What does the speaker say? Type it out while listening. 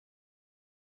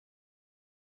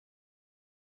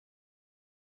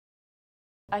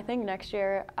I think next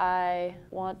year I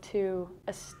want to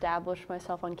establish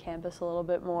myself on campus a little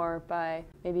bit more by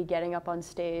maybe getting up on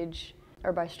stage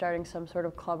or by starting some sort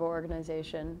of club or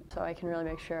organization so I can really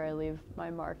make sure I leave my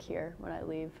mark here when I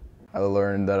leave. I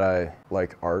learned that I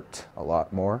like art a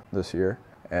lot more this year,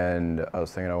 and I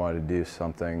was thinking I wanted to do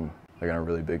something like on a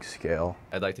really big scale.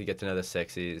 I'd like to get to know the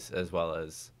 60s as well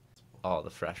as all the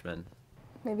freshmen.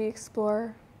 Maybe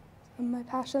explore some of my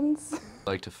passions. I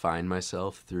like to find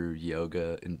myself through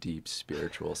yoga and deep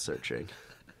spiritual searching.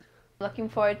 Looking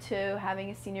forward to having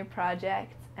a senior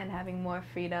project and having more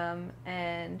freedom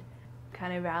and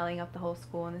kind of rallying up the whole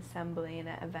school and assembly and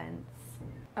at events.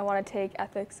 I want to take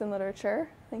ethics and literature.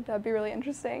 I think that would be really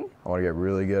interesting. I want to get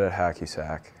really good at hacky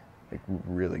sack, like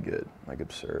really good, like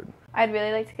absurd. I'd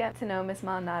really like to get to know Miss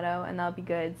Maldonado, and that'll be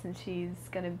good since she's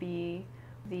going to be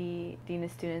the Dean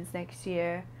of Students next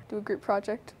year. Do a group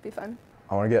project, be fun.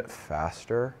 I want to get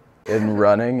faster in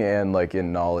running and like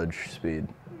in knowledge speed.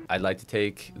 I'd like to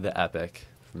take the epic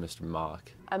from Mr.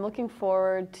 Mock. I'm looking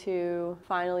forward to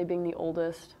finally being the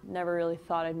oldest. Never really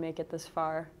thought I'd make it this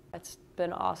far. It's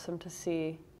been awesome to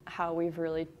see how we've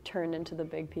really turned into the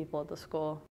big people at the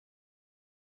school.